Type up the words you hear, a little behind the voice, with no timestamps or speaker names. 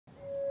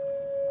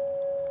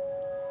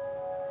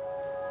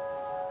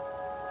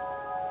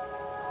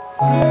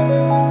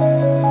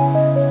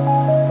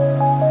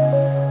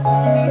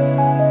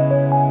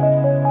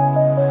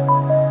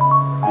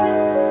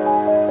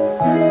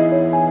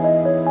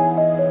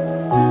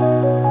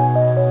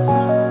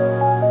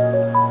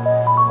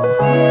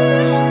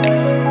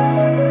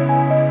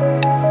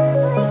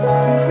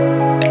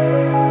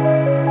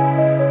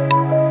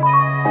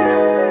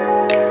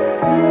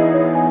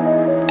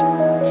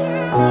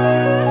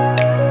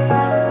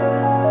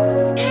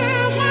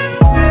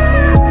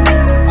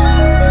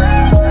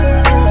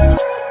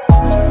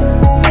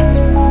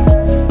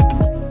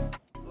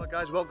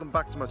Welcome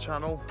back to my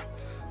channel.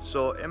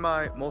 So in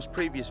my most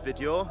previous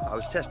video I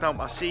was testing out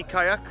my sea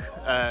kayak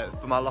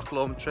for my Loch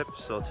Lomond trip.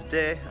 So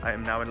today I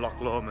am now in Loch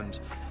Lomond.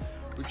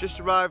 We just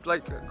arrived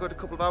like a good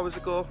couple of hours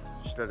ago.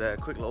 Just had a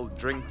quick little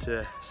drink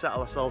to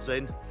settle ourselves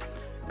in.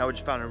 Now we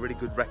just found a really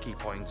good recce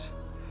point.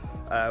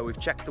 We've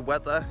checked the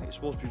weather. It's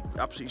supposed to be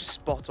absolutely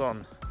spot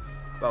on.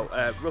 Well,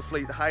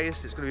 roughly the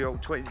highest it's going to be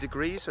about 20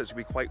 degrees, so it's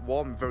going to be quite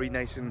warm, very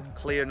nice and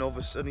clear and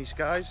over sunny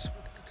skies.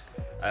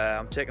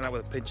 I'm taking that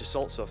with a pinch of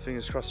salt, so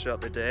fingers crossed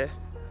throughout the day.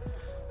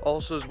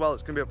 Also as well,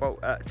 it's going to be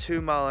about 2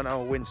 mile an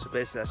hour wind, so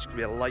basically that's going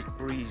to be a light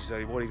breeze, so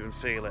you won't even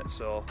feel it.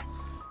 So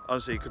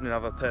honestly, you couldn't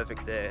have a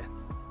perfect day.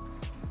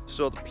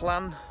 So the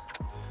plan,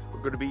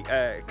 we're going to be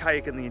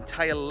kayaking the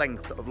entire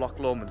length of Loch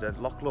Lomond, and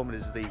Loch Lomond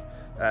is the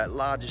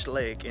largest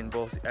lake in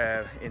both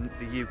in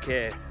the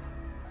UK.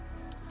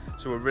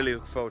 So we're really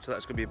looking forward to that.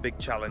 It's going to be a big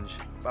challenge.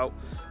 About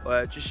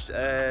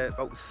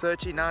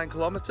 39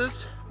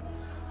 kilometres.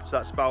 So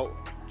that's about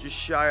just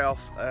shy of,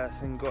 I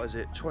think, what is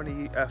it,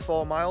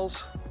 24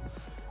 miles.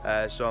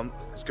 So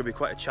it's going to be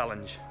quite a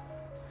challenge.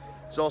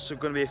 There's also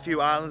going to be a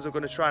few islands we're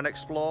going to try and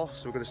explore.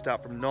 So we're going to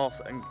start from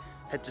north and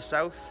head to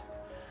south.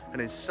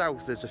 And in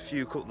south there's a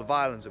few couple of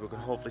islands that we can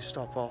hopefully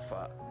stop off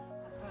at.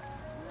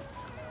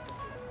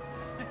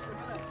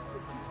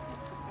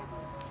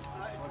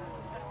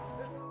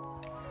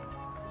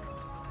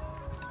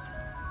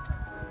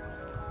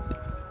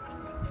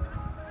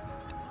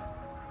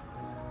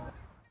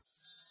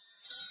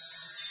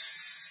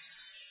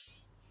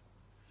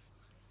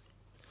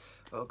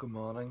 Well, good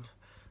morning.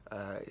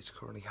 It's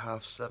currently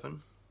 7:30,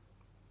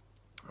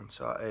 and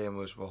so our aim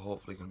was we're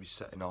hopefully going to be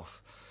setting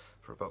off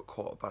for about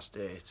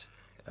 8:15.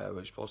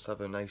 We're supposed to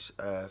have a nice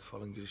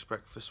full English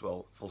breakfast,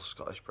 well, full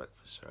Scottish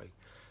breakfast, sorry,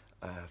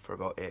 for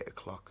about 8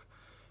 o'clock,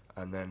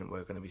 and then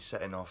we're going to be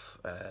setting off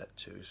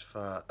to as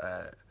far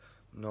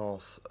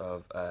north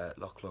of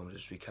Loch Lomond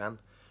as we can,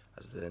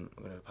 as then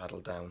we're going to paddle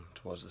down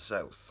towards the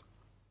south.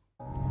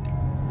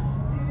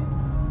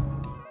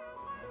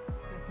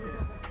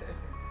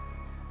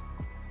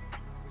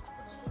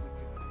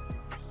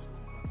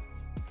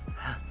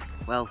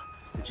 Well,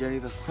 the journey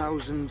of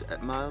 1,000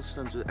 miles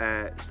starts with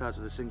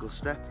a single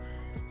step.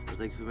 So I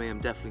think for me, I'm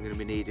definitely going to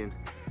be needing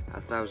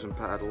 1,000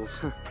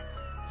 paddles.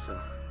 So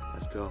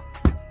let's go.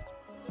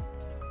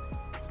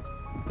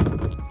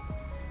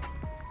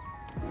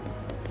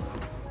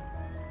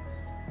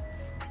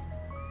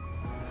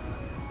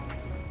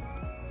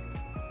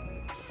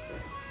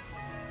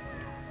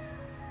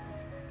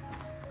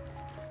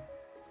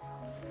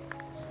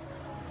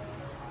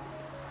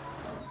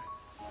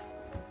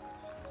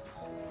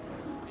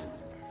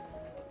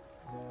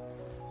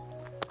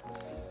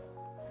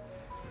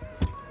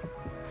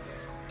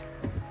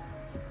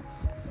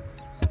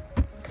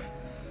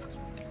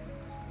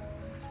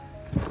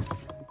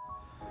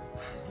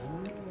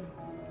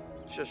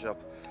 Shush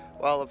up.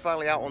 Well, I'm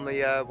finally out on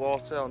the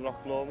water on Loch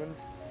Lomond.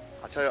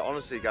 I tell you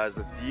honestly guys,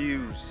 the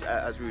views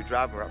as we were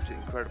driving were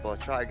absolutely incredible. I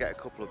tried to get a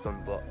couple of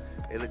them, but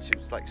it literally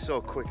was like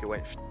so quick it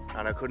went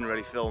and I couldn't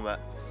really film it.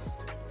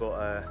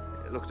 But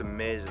it looked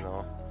amazing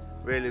though.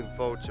 Really looking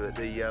forward to it.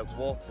 The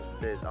water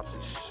today is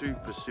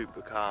absolutely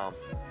super calm.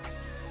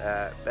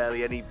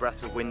 Barely any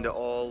breath of wind at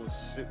all.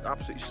 It's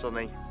absolutely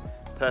sunny.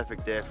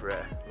 Perfect day for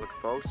it. Looking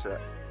forward to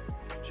it.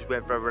 Just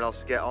waiting for everyone else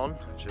to get on,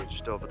 which is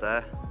just over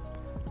there.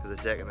 Because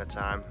they're taking their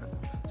time.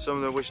 Some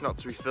of them wish not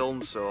to be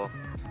filmed,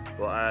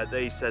 but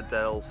they said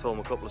they'll film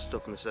a couple of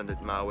stuff and they send it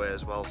my way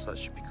as well, so that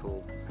should be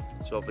cool.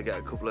 So hopefully get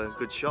a couple of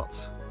good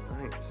shots, I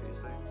think. See you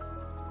soon.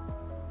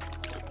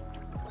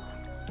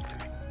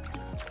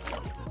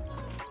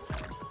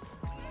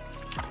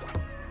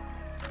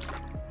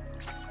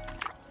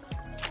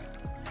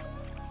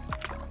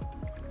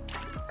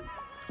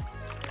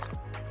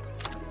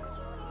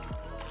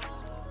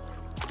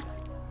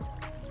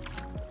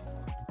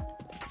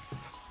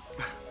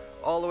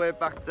 All the way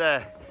back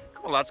there.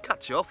 Come on lads,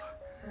 catch up.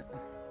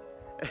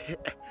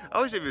 I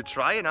wasn't even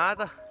trying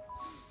either.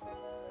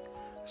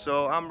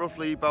 So I'm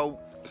roughly about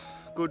a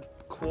good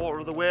quarter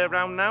of the way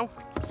around now.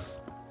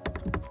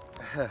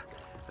 I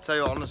tell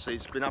you what, honestly,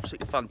 it's been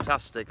absolutely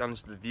fantastic.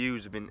 Honestly, the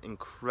views have been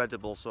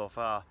incredible so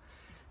far.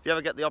 If you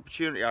ever get the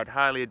opportunity, I'd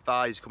highly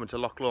advise coming to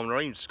Loch Lomond or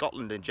even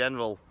Scotland in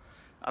general.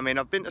 I mean,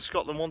 I've been to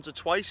Scotland once or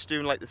twice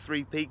doing like the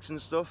 3 peaks and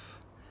stuff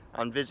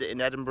and visiting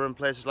Edinburgh and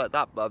places like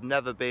that, but I've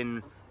never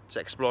been to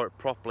explore it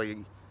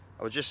properly.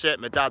 I was just saying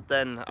to my dad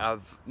then,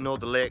 I've known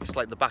the lakes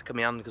like the back of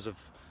my hand because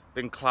I've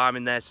been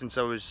climbing there since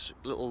I was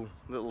little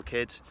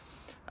kid.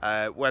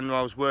 When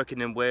I was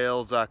working in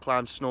Wales, I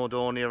climbed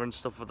Snowdonia and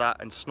stuff like that,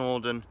 and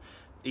Snowdon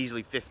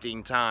easily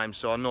 15 times,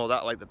 so I know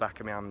that like the back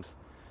of my hand.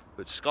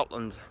 But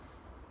Scotland,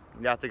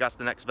 yeah, I think that's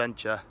the next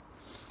venture.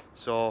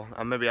 So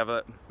I maybe have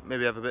a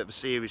bit of a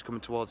series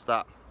coming towards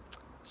that.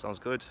 Sounds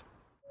good.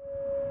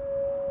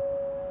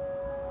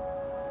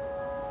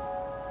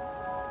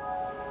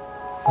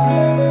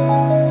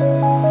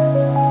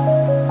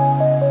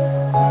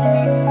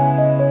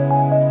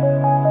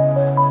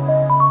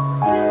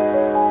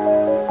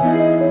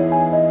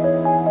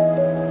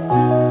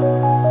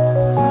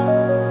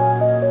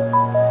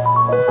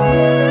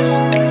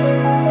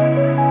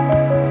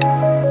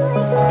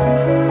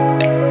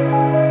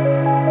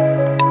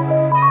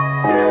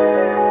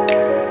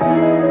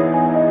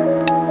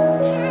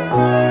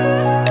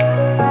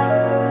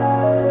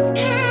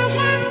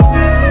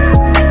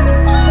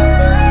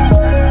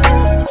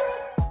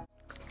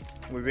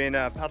 We've been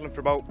paddling for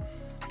about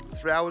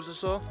 3 hours or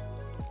so.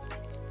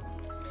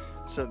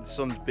 So the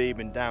sun's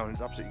beaming down,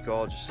 it's absolutely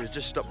gorgeous. So we've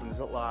just stopped on this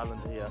little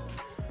island here.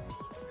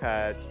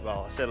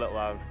 Well, I say little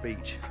island,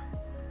 beach.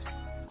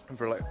 And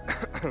for like,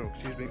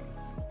 excuse me,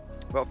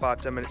 about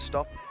 5–10 minute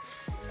stop.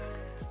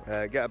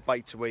 Get a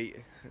bite to eat,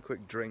 a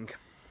quick drink,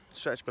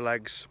 stretch my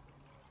legs,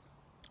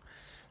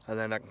 and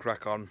then I can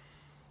crack on.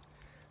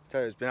 I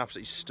tell you, it's been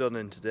absolutely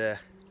stunning today.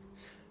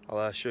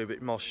 I'll show you a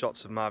bit more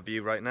shots of my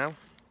view right now.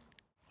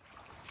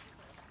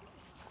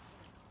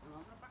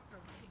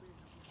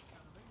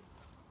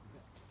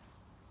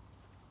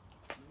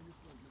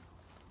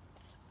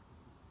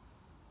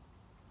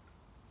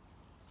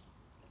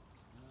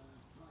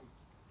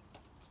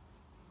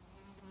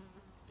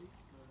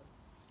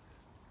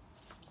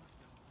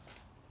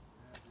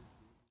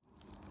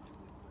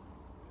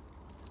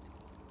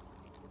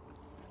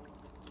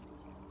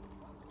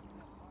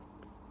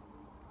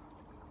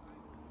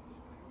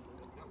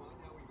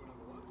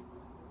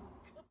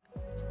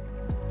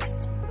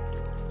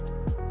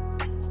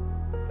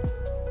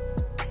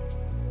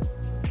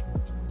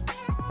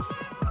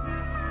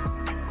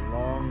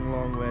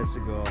 Long ways to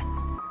go.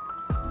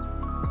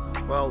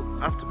 Well,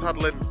 after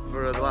paddling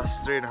for the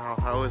last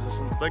 3.5 hours or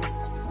something,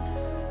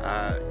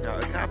 at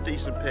a half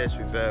decent pace,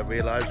 we've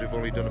realised we've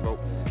only done about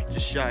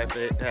just shy of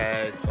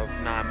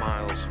 9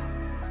 miles.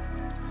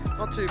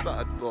 Not too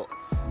bad, but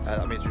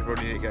that means we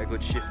probably need to get a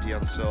good shifty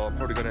on, so I'm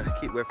probably going to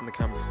keep away from the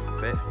camera for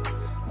a bit,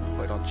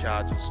 put it on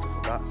charge and stuff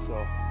like that.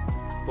 So,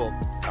 but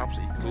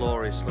absolutely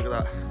glorious. Look at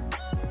that,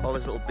 all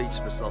this little beach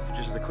myself,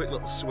 just with a quick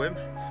little swim,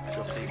 which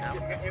you'll see now.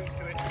 Get used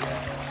to it.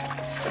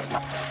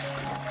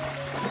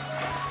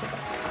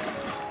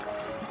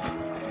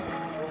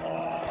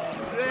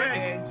 Straight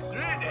in.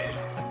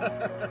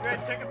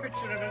 Take a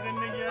picture of it in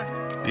the...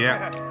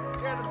 Yeah.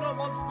 Yeah, there's no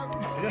monster.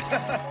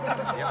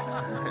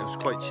 Yeah, it was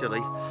quite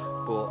chilly,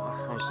 but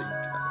honestly,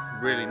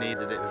 really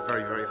needed it. It was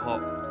very, very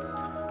hot.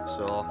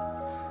 So,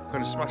 I'm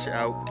going to smash it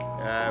out.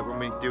 When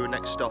we do a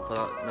next stop,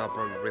 I'll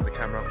probably bring the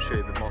camera out and show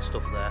you a bit more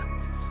stuff there.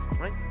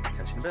 Right,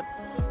 catch you in a bit.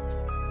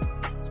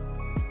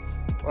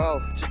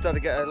 Well, just had to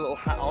get a little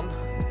hat on,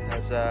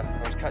 as I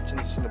was catching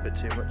the sun a bit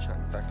too much.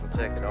 In fact, I'll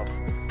take it off.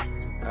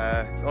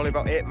 Only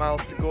about 8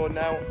 miles to go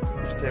now.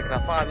 Just taking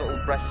our final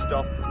little rest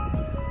stop.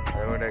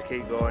 And we're going to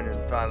keep going and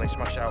finally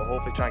smash out.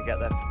 Hopefully try and get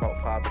there for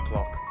about 5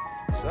 o'clock.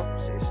 So,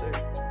 see you soon.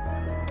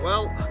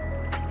 Well,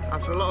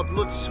 after a lot of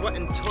blood, sweat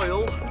and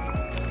toil,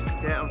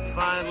 yeah, I'm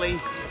finally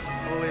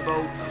only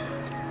about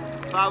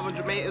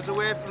 500 metres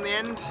away from the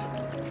end.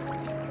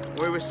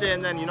 We were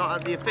saying then, you're not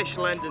at the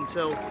official end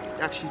until you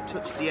actually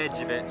touch the edge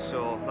of it,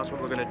 so that's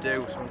what we're going to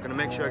do. So I'm going to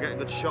make sure I get a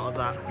good shot of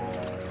that,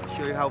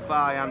 show you how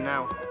far I am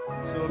now.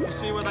 So if you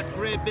see where that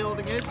grey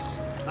building is,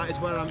 that is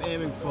where I'm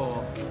aiming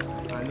for.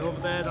 And over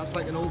there, that's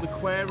like an old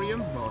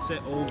aquarium. Well, I say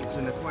old, it's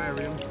an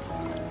aquarium.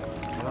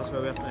 And that's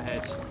where we have to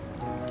head.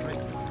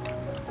 Right,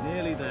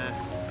 nearly there.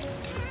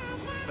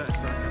 Better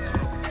start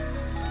catching up.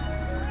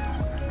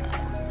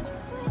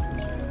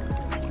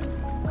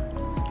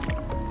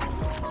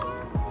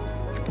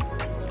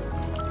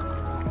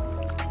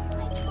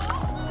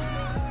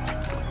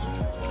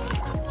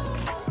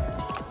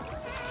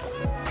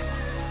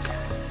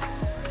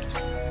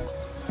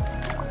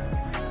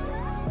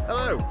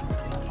 Hello.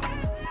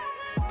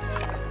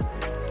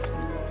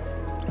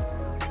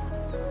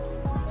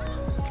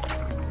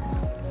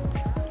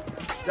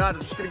 Dad,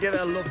 I'm just going to give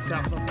it a look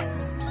tap. I'm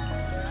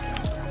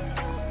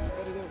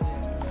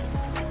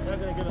going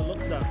to give it a look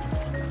tap.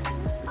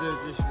 Do it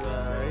just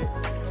right.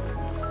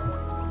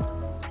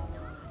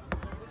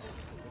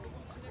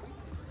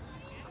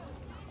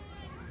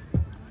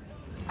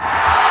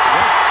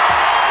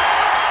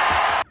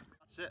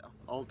 That's it,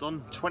 all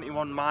done.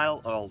 25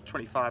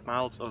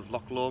 miles of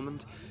Loch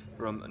Lomond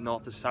from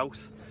north to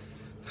south.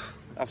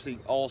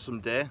 Absolutely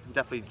awesome day.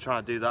 Definitely try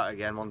to do that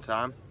again one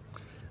time.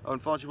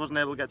 Unfortunately, wasn't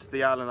able to get to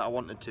the island that I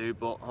wanted to,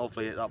 but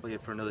hopefully that'll be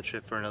it for another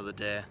trip for another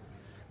day.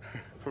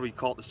 Probably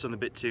caught the sun a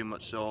bit too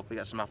much, so hopefully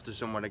get some after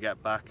sun when I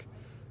get back.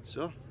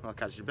 So I'll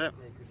catch you in a bit.